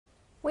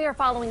We are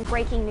following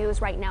breaking news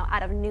right now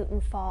out of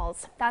Newton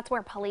Falls. That's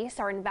where police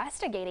are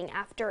investigating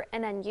after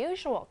an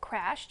unusual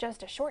crash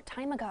just a short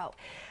time ago.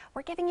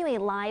 We're giving you a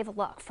live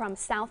look from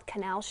South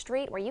Canal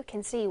Street where you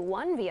can see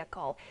one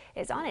vehicle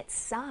is on its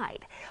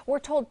side. We're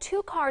told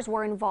two cars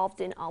were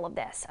involved in all of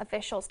this.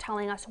 Officials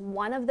telling us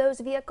one of those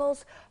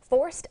vehicles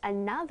forced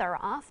another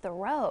off the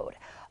road.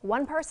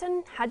 One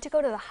person had to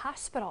go to the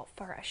hospital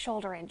for a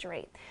shoulder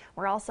injury.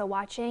 We're also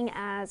watching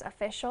as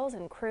officials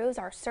and crews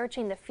are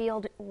searching the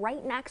field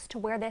right next to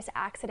where this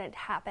accident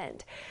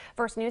happened.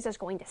 First News is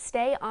going to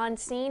stay on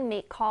scene,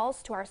 make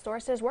calls to our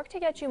sources, work to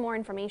get you more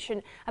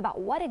information about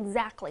what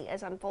exactly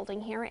is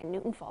unfolding here in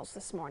Newton Falls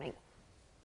this morning.